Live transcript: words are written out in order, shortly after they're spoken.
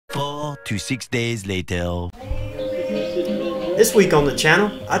4 to 6 days later. This week on the channel,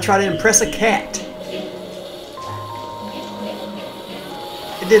 I try to impress a cat.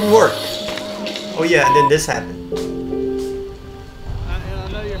 It didn't work. Oh yeah, and then this happened. I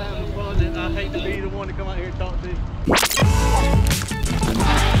know you're having fun, and I hate to be the one to come out here and talk to you.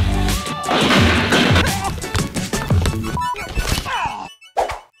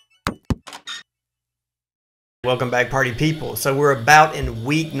 Welcome back, party people. So we're about in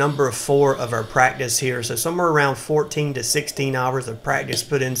week number 4 of our practice here. So somewhere around 14 to 16 hours of practice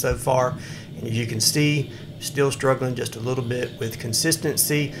put in so far. And as you can see, still struggling just a little bit with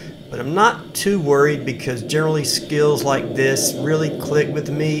consistency, but I'm not too worried because generally skills like this really click with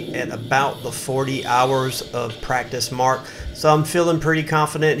me at about the 40 hours of practice mark. So I'm feeling pretty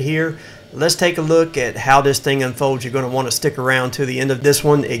confident here. Let's take a look at how this thing unfolds. You're going to want to stick around to the end of this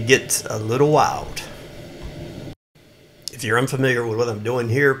one. It gets a little wild. If you're unfamiliar with what I'm doing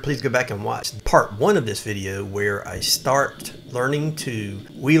here, please go back and watch part 1 of this video where I start learning to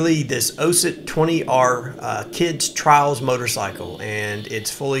wheelie this OSIT 20R Kids Trials motorcycle, and it's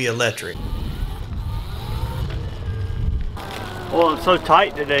fully electric. Oh, I'm so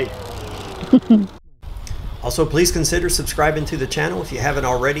tight today. Also, please consider subscribing to the channel if you haven't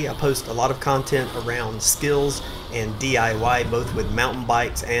already. I post a lot of content around skills and DIY, both with mountain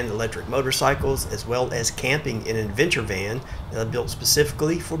bikes and electric motorcycles, as well as camping in an adventure van that I built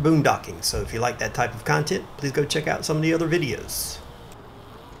specifically for boondocking. So if you like that type of content, please go check out some of the other videos.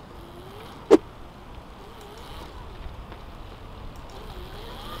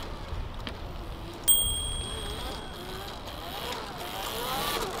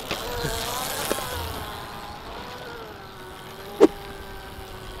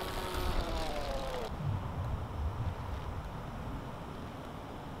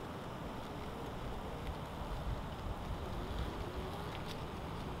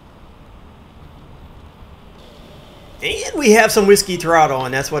 And we have some whiskey throttle,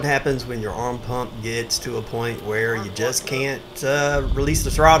 and that's what happens when your arm pump gets to a point where you just can't release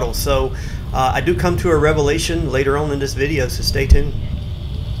the throttle. So I do come to a revelation later on in this video, so stay tuned.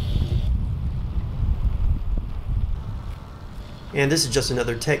 And this is just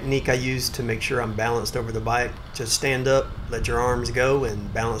another technique I use to make sure I'm balanced over the bike. Just stand up, let your arms go,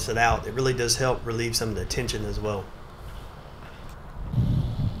 and balance it out. It really does help relieve some of the tension as well.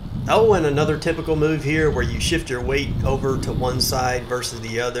 Oh, and another typical move here where you shift your weight over to one side versus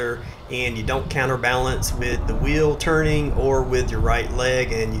the other, and you don't counterbalance with the wheel turning or with your right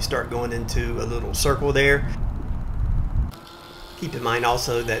leg, and you start going into a little circle there. Keep in mind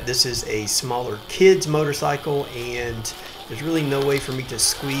also that this is a smaller kid's motorcycle, and there's really no way for me to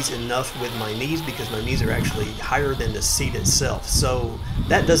squeeze enough with my knees because my knees are actually higher than the seat itself. So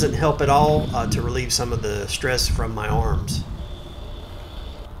that doesn't help at all to relieve some of the stress from my arms.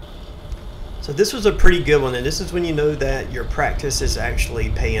 So this was a pretty good one, and this is when you know that your practice is actually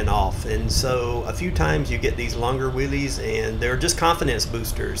paying off. And so a few times you get these longer wheelies, and they're just confidence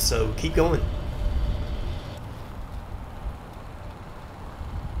boosters, so keep going.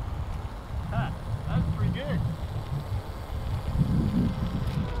 That's pretty good.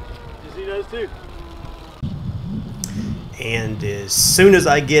 Did you see those two? And as soon as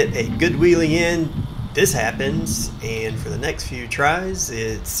I get a good wheelie in, this happens, and for the next few tries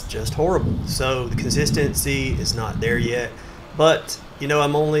it's just horrible. So the consistency is not there yet, but you know,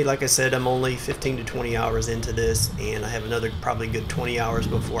 I'm only, like I said, I'm only 15 to 20 hours into this, and I have another probably good 20 hours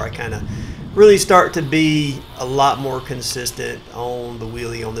before I kind of really start to be a lot more consistent on the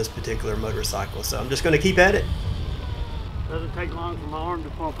wheelie on this particular motorcycle. So I'm just going to keep at it. Doesn't take long for my arm to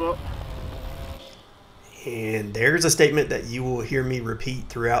pump up. And there's a statement that you will hear me repeat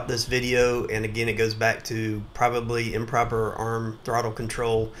throughout this video, and again it goes back to probably improper arm throttle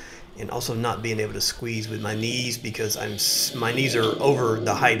control and also not being able to squeeze with my knees because my knees are over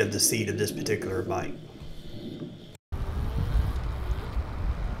the height of the seat of this particular bike.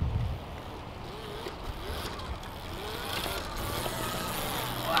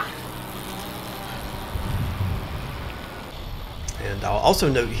 And I'll also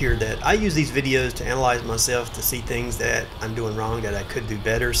note here that I use these videos to analyze myself, to see things that I'm doing wrong that I could do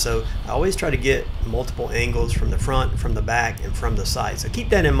better. So I always try to get multiple angles from the front, from the back, and from the side. So keep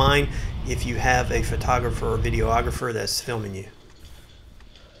that in mind if you have a photographer or videographer that's filming you.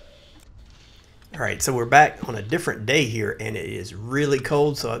 Alright, so we're back on a different day here, and it is really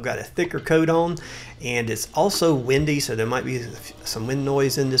cold, so I've got a thicker coat on, and it's also windy, so there might be some wind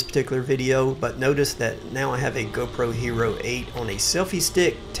noise in this particular video. But notice that now I have a GoPro Hero 8 on a selfie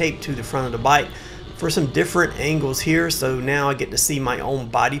stick taped to the front of the bike for some different angles here, so now I get to see my own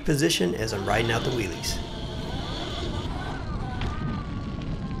body position as I'm riding out the wheelies.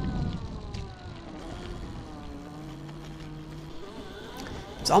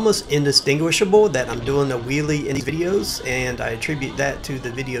 It's almost indistinguishable that I'm doing a wheelie in these videos, and I attribute that to the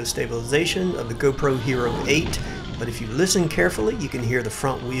video stabilization of the GoPro Hero 8. But if you listen carefully, you can hear the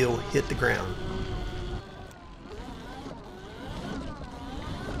front wheel hit the ground.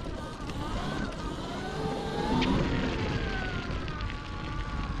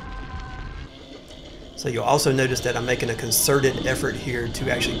 So you'll also notice that I'm making a concerted effort here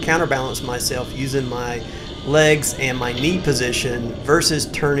to actually counterbalance myself using my legs and my knee position versus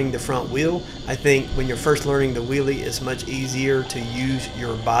turning the front wheel. I think when you're first learning the wheelie, it's much easier to use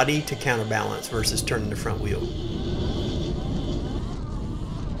your body to counterbalance versus turning the front wheel.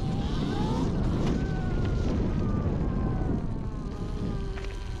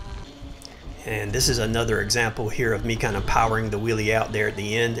 And this is another example here of me kind of powering the wheelie out there at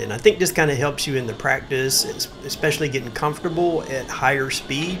the end. And I think this kind of helps you in the practice, especially getting comfortable at higher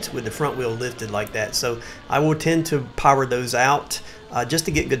speeds with the front wheel lifted like that. So I will tend to power those out just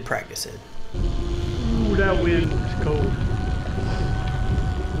to get good practice in. Ooh, that wind is cold.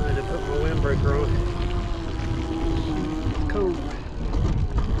 I had to put my windbreaker on. It's cold.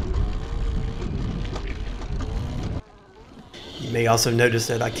 You may also notice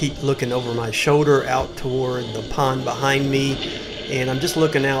that I keep looking over my shoulder out toward the pond behind me, and I'm just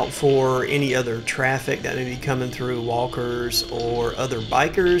looking out for any other traffic that may be coming through, walkers or other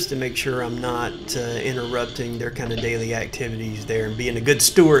bikers, to make sure I'm not interrupting their kind of daily activities there, and being a good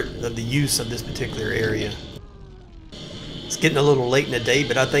steward of the use of this particular area. It's getting a little late in the day,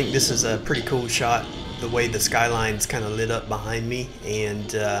 but I think this is a pretty cool shot, the way the skyline's kind of lit up behind me.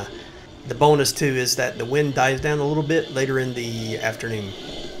 And the bonus too is that the wind dies down a little bit later in the afternoon.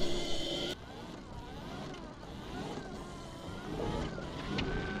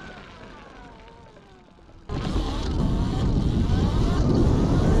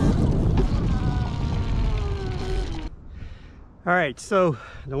 All right, so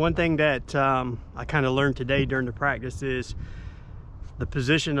the one thing that I kind of learned today during the practice is the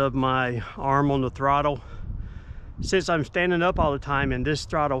position of my arm on the throttle. Since I'm standing up all the time, and this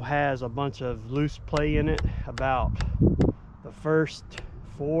throttle has a bunch of loose play in it, about the first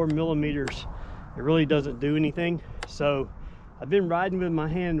 4 millimeters, it really doesn't do anything. So I've been riding with my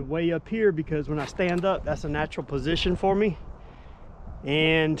hand way up here because when I stand up, that's a natural position for me.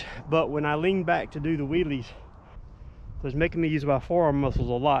 But when I lean back to do the wheelies, it's making me use my forearm muscles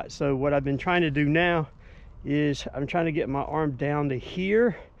a lot. So what I've been trying to do now is I'm trying to get my arm down to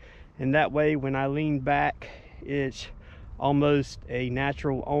here, and that way when I lean back, it's almost a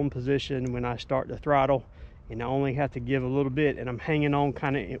natural on position when I start the throttle, and I only have to give a little bit, and I'm hanging on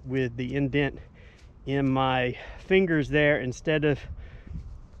kind of with the indent in my fingers there instead of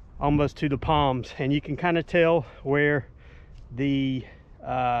almost to the palms. And you can kind of tell where the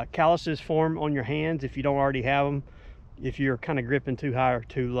calluses form on your hands if you don't already have them, if you're kind of gripping too high or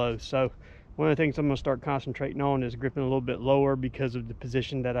too low. So one of the things I'm going to start concentrating on is gripping a little bit lower because of the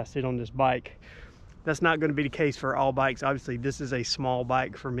position that I sit on this bike. That's not going to be the case for all bikes. Obviously, this is a small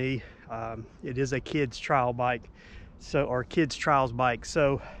bike for me. It is a kid's trial bike, or kids trials bike.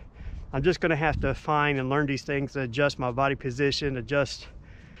 So I'm just going to have to find and learn these things, adjust my body position, adjust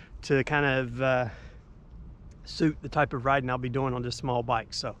to kind of suit the type of riding I'll be doing on this small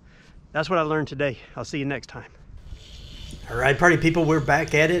bike. So that's what I learned today. I'll see you next time. All right, party people, we're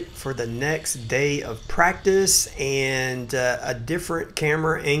back at it for the next day of practice, and a different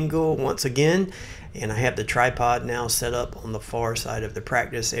camera angle once again. And I have the tripod now set up on the far side of the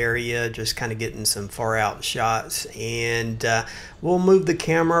practice area, just kind of getting some far out shots. And we'll move the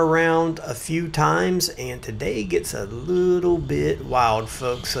camera around a few times, and today gets a little bit wild,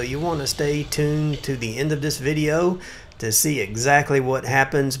 folks. So you want to stay tuned to the end of this video to see exactly what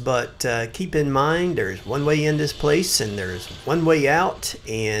happens. But keep in mind, there's one way in this place and there's one way out.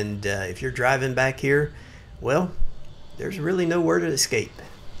 And if you're driving back here, well, there's really nowhere to escape.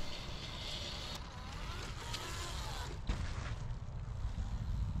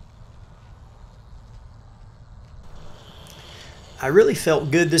 I really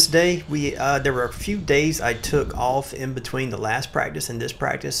felt good this day. There were a few days I took off in between the last practice and this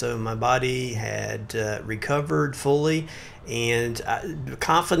practice, so my body had recovered fully, and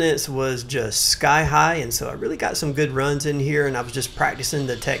confidence was just sky high. And so I really got some good runs in here, and I was just practicing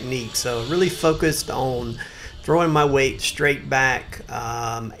the technique. So really focused on throwing my weight straight back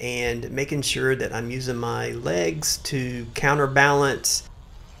and making sure that I'm using my legs to counterbalance.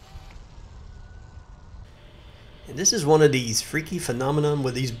 And this is one of these freaky phenomenon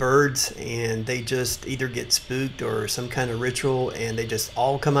with these birds, and they just either get spooked or some kind of ritual, and they just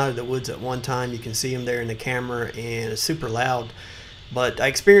all come out of the woods at one time. You can see them there in the camera, and it's super loud. But I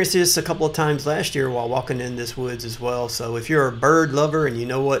experienced this a couple of times last year while walking in this woods as well. So if you're a bird lover and you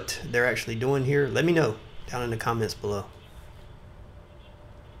know what they're actually doing here, let me know down in the comments below.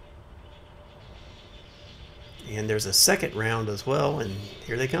 And there's a second round as well, and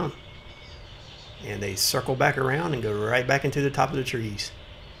here they come. And they circle back around and go right back into the top of the trees.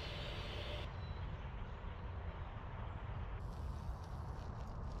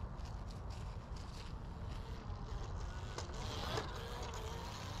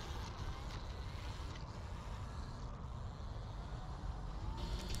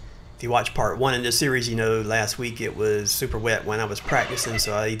 If you watch part 1 in this series, you know last week it was super wet when I was practicing,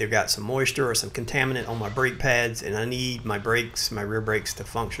 so I either got some moisture or some contaminant on my brake pads, and I need my brakes, my rear brakes, to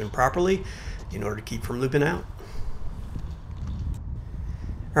function properly in order to keep from looping out.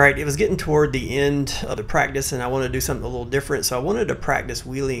 Alright, it was getting toward the end of the practice and I wanted to do something a little different, so I wanted to practice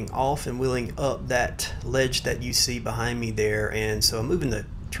wheeling off and wheeling up that ledge that you see behind me there, and so I'm moving the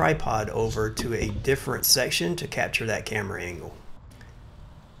tripod over to a different section to capture that camera angle.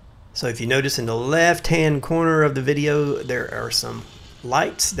 So if you notice in the left hand corner of the video, there are some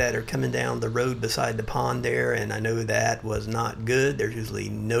lights that are coming down the road beside the pond there, and I know that was not good. There's usually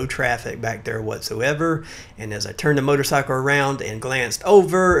no traffic back there whatsoever, and as I turned the motorcycle around and glanced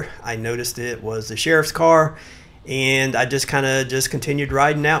over, I noticed it was the sheriff's car, and I just continued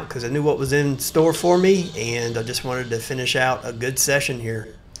riding out because I knew what was in store for me, and I just wanted to finish out a good session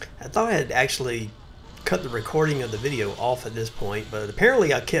here. I thought I had actually cut the recording of the video off at this point, but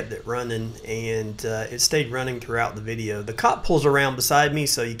apparently I kept it running, and it stayed running throughout the video. The cop pulls around beside me,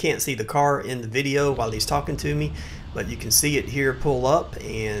 so you can't see the car in the video while he's talking to me, but you can see it here pull up,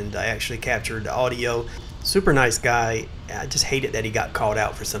 and I actually captured the audio. Super nice guy. I just hate it that he got called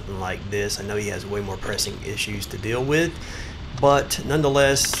out for something like this. I know he has way more pressing issues to deal with, but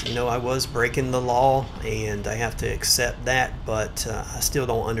nonetheless, you know, I was breaking the law and I have to accept that, but I still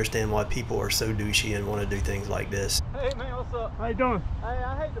don't understand why people are so douchey and want to do things like this. Hey man, what's up? How you doing? Hey,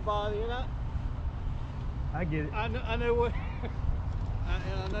 I hate to bother you. I get it. I know what.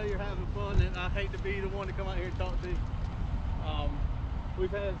 I know you're having fun, and I hate to be the one to come out here and talk to you. We've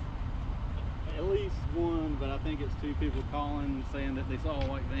had at least one, but I think it's 2 people calling saying that they saw a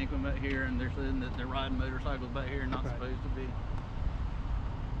white van come back here, and they're saying that they're riding motorcycles back here, not supposed to be.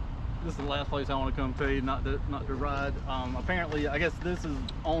 This is the last place I want to come to you, not to ride. Apparently, I guess this is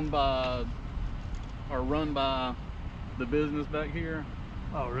owned by or run by the business back here.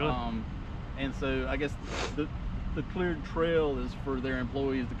 Oh, really? And so I guess the cleared trail is for their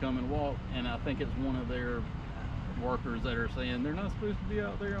employees to come and walk, and I think it's one of their workers that are saying they're not supposed to be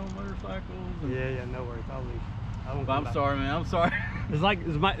out there on motorcycles. And Yeah, no worries. I'll leave. I won't. I'm sorry, man. I'm sorry.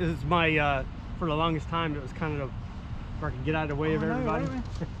 It's my for the longest time it was kind of where I could get out of the way of everybody. Right?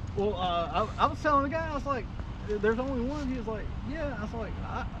 Well, I was telling the guy, I was like, there's only one. He was like, yeah. I was like,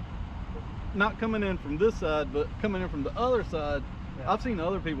 not coming in from this side, but coming in from the other side. Yeah. I've seen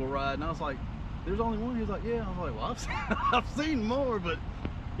other people ride, and I was like, there's only one. He was like, yeah. I was like, well, I've seen more, but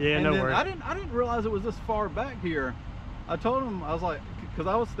yeah, and no then worries. I didn't realize it was this far back here. I told him, I was like, because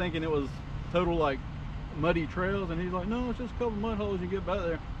I was thinking it was total like muddy trails, and he's like, no, it's just a couple mud holes you get back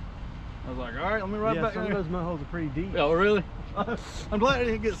there. I was like, all right, let me ride back some there. of those mud holes are pretty deep. Oh, really? I'm glad I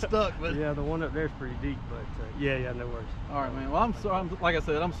didn't get stuck, but yeah, the one up there is pretty deep, but yeah, no worries. all right, man. Well, I'm sorry. Like I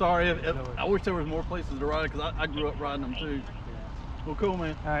said, I'm sorry. No I wish there was more places to ride, because I grew up riding them too. Yeah. Well, cool,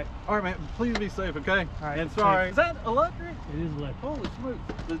 man. All right, man. Please be safe, okay? All right. And sorry. Is that electric? It is electric. Holy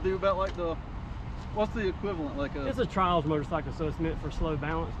smokes! Does it do about like the? What's the equivalent? Like a? It's a trials motorcycle, so it's meant for slow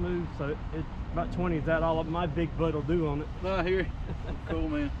balance moves. So it about 20 is that all my big butt will do on it. No, I hear you. Cool,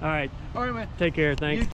 man. All right, man. take care. Thanks.